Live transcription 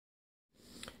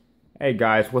Hey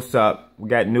guys, what's up? We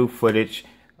got new footage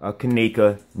of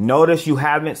Kenneka. Notice you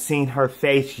haven't seen her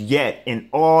face yet in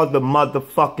all the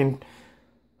motherfucking...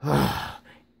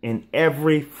 in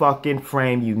every fucking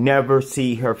frame, you never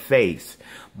see her face.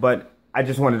 But I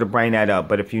just wanted to bring that up.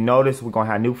 But if you notice, we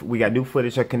got new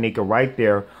footage of Kenneka right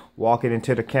there walking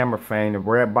into the camera frame. The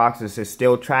red boxes is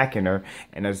still tracking her,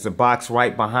 and there's a box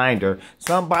right behind her.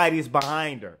 Somebody's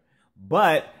behind her.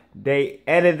 But they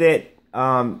edited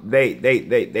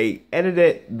they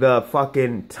edited the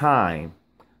fucking time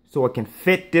so it can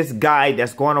fit this guy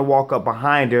that's going to walk up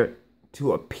behind her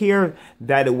to appear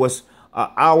that it was an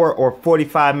hour or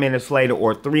 45 minutes later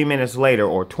or 3 minutes later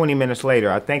or 20 minutes later.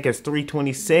 I think it's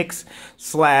 3:26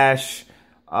 slash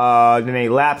then they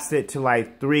lapsed it to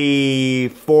like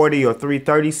 3:40 or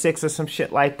 3:36 or some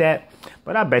shit like that.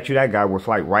 But I bet you that guy was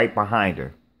like right behind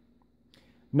her.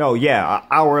 No, yeah, an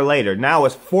hour later. Now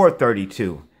it's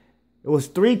 4:32. It was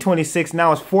 3:26,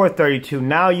 now it's 4:32.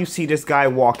 Now you see this guy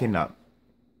walking up.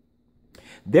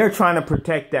 They're trying to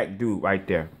protect that dude right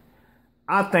there.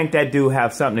 I think that dude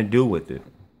have something to do with it.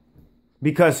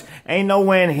 Because ain't no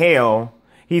way in hell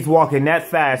he's walking that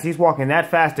fast. He's walking that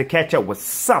fast to catch up with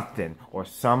something or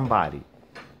somebody.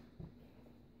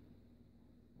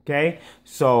 Okay?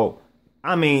 So,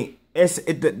 I mean,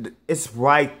 it's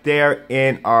right there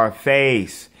in our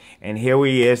face. And here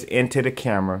he is into the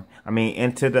camera.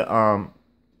 Into the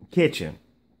kitchen.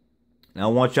 Now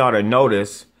I want y'all to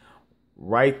notice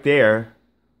right there,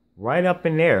 right up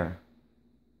in there.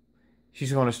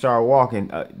 She's gonna start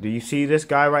walking. Do you see this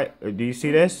guy right? Do you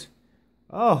see this?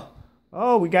 Oh,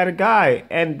 we got a guy,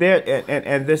 and there,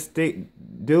 and this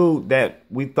dude that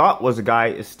we thought was a guy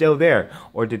is still there,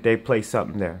 or did they place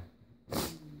something there?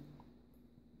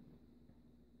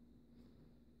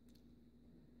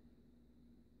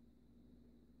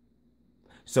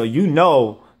 So you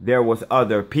know there was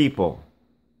other people.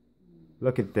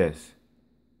 Look at this.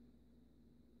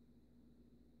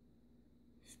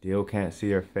 Still can't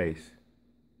see her face.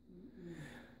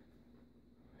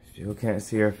 Still can't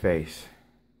see her face.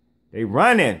 They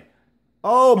running.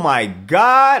 Oh my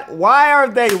God. Why are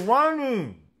they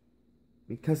running?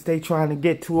 Because they trying to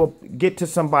get to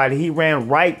somebody. He ran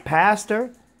right past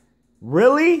her.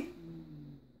 Really?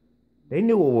 They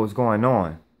knew what was going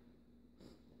on.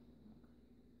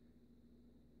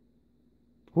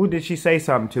 Who did she say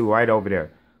something to right over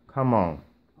there? Come on.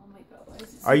 Oh my God.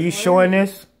 Are you showing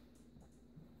this?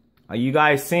 Are you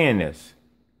guys seeing this?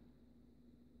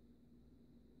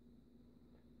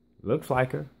 Looks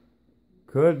like her.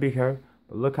 Could be her.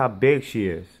 But look how big she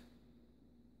is.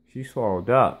 She swallowed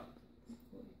up.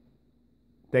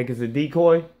 Think it's a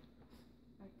decoy? I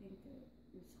think that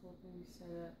this whole thing is set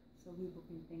up so people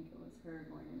can think it was her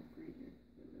going in the freezer.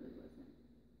 It really wasn't.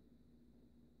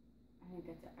 I think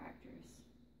that's an actress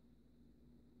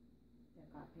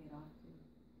that got paid off too.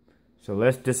 So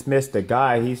let's dismiss the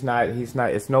guy. He's not,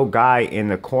 it's no guy in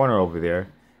the corner over there.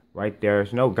 Right there.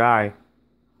 There's no guy.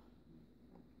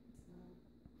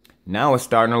 Now it's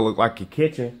starting to look like a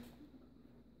kitchen.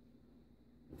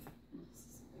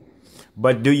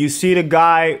 But do you see the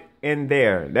guy in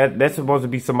there? That's supposed to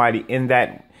be somebody in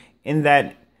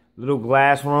that little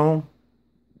glass room.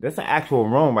 That's an actual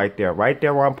room right there. Right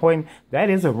there where I'm pointing.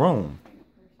 That is a room.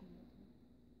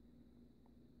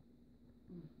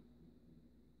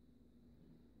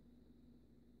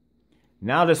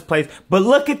 Now this place, but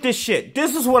look at this shit.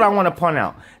 This is what I want to point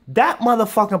out. That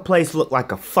motherfucking place looked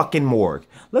like a fucking morgue.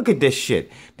 Look at this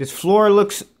shit. This floor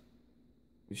looks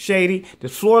shady.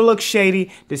 This floor looks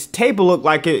shady. This table look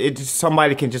like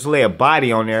somebody can just lay a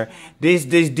body on there.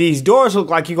 These doors look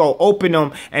like you go open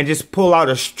them and just pull out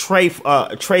a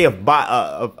tray of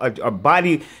a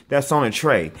body that's on a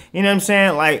tray. You know what I'm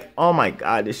saying? Like, oh my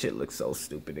God, this shit looks so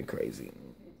stupid and crazy.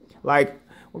 Like,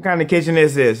 what kind of kitchen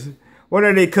is this? What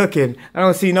are they cooking? I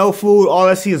don't see no food. All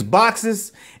I see is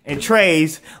boxes and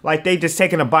trays, like they just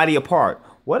taking a body apart.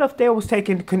 What if they was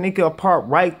taking Kenneka apart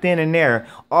right then and there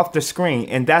off the screen,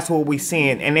 and that's what we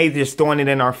seeing, and they just throwing it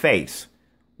in our face?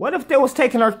 What if they was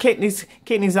taking our kidneys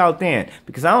out then?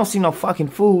 Because I don't see no fucking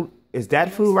food. Is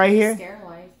that food right here?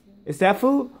 Sterilized. Is that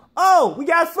food? Oh, we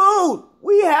got food.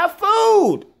 We have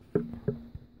food.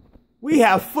 We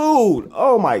have food.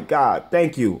 Oh my God.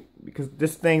 Thank you. Because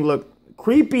this thing looked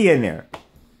creepy in there.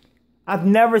 I've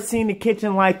never seen a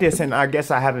kitchen like this, and I guess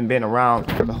I haven't been around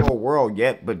the whole world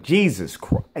yet, but Jesus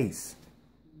Christ.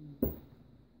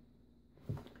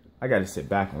 I gotta sit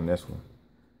back on this one.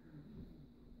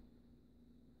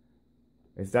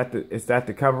 Is that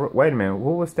the cover? Wait a minute,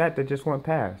 what was that just went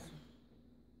past?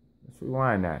 Let's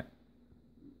rewind that.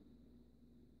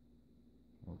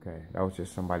 Okay, that was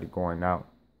just somebody going out.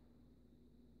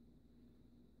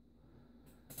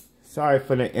 Sorry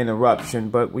for the interruption,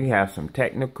 but we have some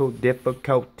technical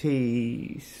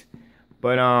difficulties.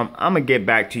 But I'm gonna get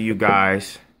back to you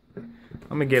guys.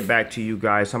 I'm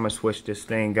gonna switch this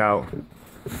thing out.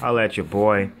 I'll let your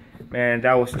boy. Man,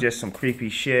 that was just some creepy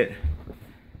shit.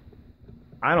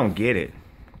 I don't get it.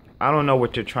 I don't know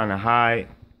what they're trying to hide.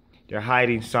 They're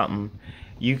hiding something.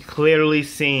 You clearly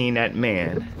seen that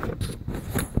man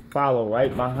follow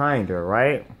right behind her,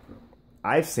 right?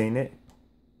 I've seen it.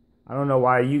 I don't know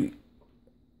why you...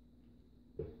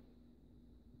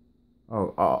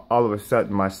 Oh, all of a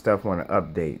sudden my stuff want to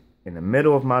update in the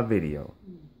middle of my video.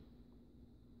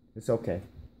 It's okay.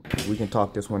 We can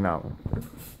talk this one out.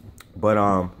 But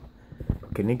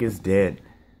Kenneka's dead,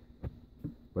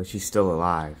 but she's still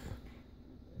alive.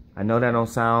 I know that don't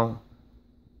sound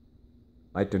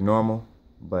like the normal,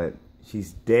 but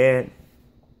she's dead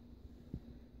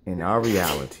in our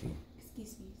reality.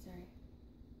 Excuse me, sorry.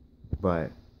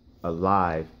 But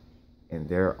alive in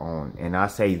their own, and I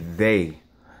say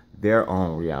their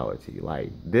own reality.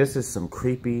 Like, this is some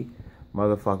creepy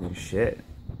motherfucking shit.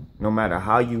 No matter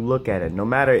how you look at it, no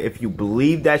matter if you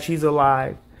believe that she's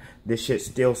alive, this shit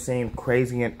still seems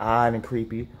crazy and odd and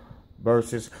creepy.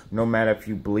 Versus no matter if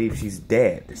you believe she's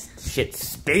dead, this shit's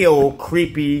still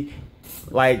creepy.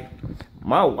 Like,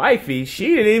 my wifey,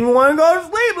 she didn't even want to go to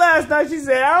sleep last night. She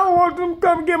said, I don't want them to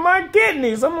come get my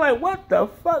kidneys. I'm like, what the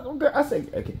fuck? I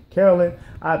said, okay, Carolyn,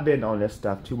 I've been on this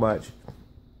stuff too much,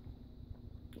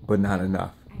 but not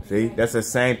enough. See, that's the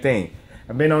same thing.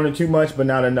 I've been on it too much, but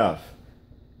not enough.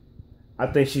 I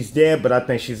think she's dead, but I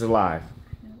think she's alive.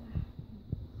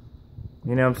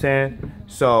 You know what I'm saying?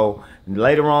 So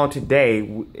later on today,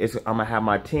 I'm gonna have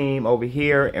my team over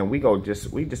here, and we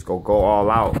just go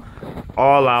all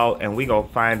out, and we go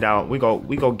find out. We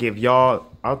go give y'all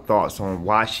our thoughts on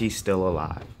why she's still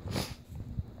alive.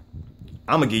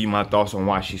 I'm gonna give you my thoughts on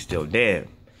why she's still dead.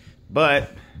 But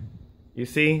you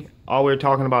see, all we're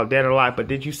talking about dead or alive. But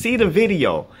did you see the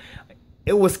video?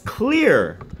 It was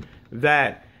clear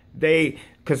that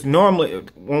because normally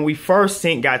when we first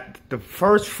got the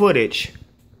first footage,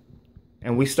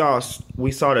 and we saw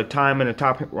the time in the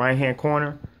top right hand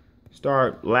corner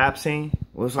start lapsing, it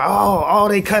was like, oh,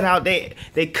 they cut out,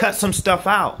 they cut some stuff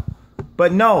out.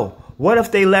 But no, what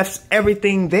if they left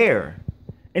everything there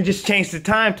and just changed the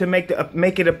time to make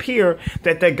it appear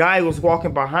that the guy was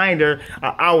walking behind her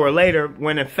an hour later,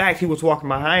 when in fact he was walking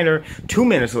behind her 2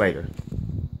 minutes later?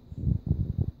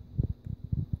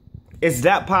 Is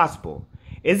that possible?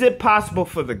 Is it possible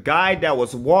for the guy that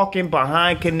was walking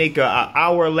behind Kenneka an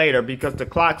hour later, because the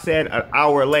clock said an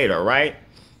hour later, right?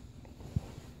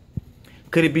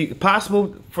 Could it be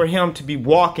possible for him to be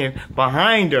walking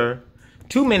behind her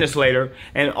 2 minutes later,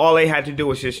 and all they had to do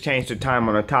was just change the time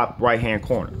on the top right-hand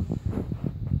corner?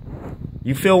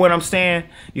 You feel what I'm saying?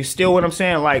 You still what I'm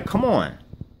saying? Like, come on.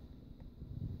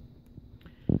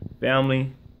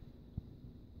 Family,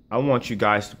 I want you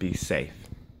guys to be safe.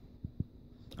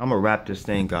 I'm going to wrap this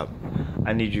thing up.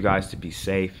 I need you guys to be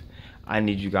safe. I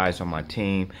need you guys on my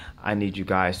team. I need you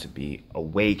guys to be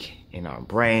awake in our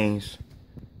brains.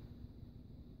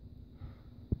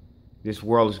 This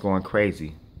world is going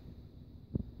crazy,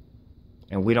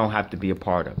 and we don't have to be a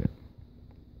part of it.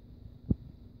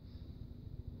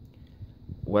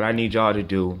 What I need y'all to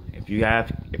do, if you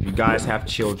guys have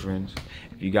children,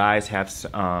 if you guys have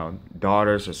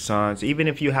daughters or sons, even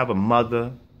if you have a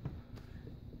mother,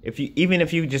 even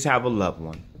if you just have a loved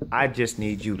one, I just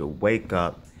need you to wake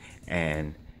up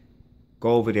and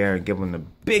go over there and give them the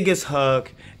biggest hug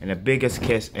and the biggest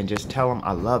kiss, and just tell them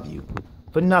I love you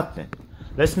for nothing.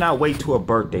 Let's not wait to a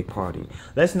birthday party.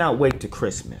 Let's not wait to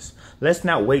Christmas. Let's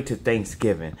not wait to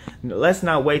Thanksgiving. Let's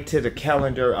not wait to the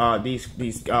calendar,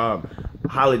 these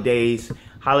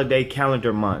holiday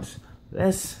calendar months.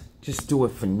 Let's just do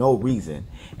it for no reason.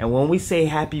 And when we say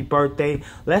happy birthday,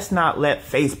 let's not let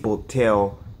Facebook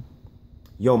tell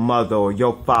your mother or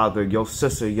your father, your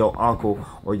sister, your uncle,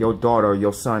 or your daughter or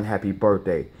your son happy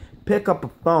birthday. Pick up a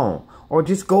phone or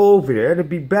just go over there. It'll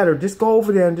be better. Just go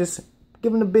over there and just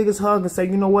give them the biggest hug and say,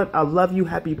 you know what? I love you.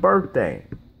 Happy birthday.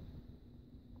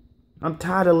 I'm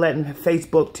tired of letting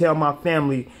Facebook tell my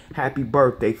family happy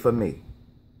birthday for me.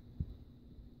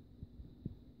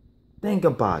 Think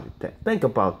about it. Think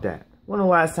about that. When the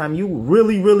last time you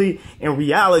really, in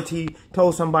reality,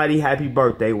 told somebody happy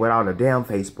birthday without a damn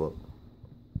Facebook?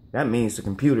 That means the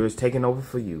computer is taking over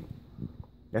for you.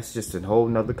 That's just a whole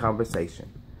nother conversation.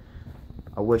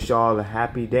 I wish y'all a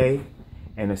happy day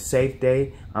and a safe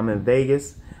day. I'm in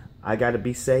Vegas. I got to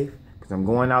be safe because I'm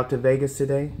going out to Vegas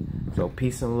today. So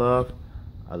peace and love.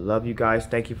 I love you guys.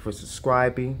 Thank you for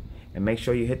subscribing. And make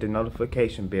sure you hit the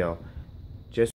notification bell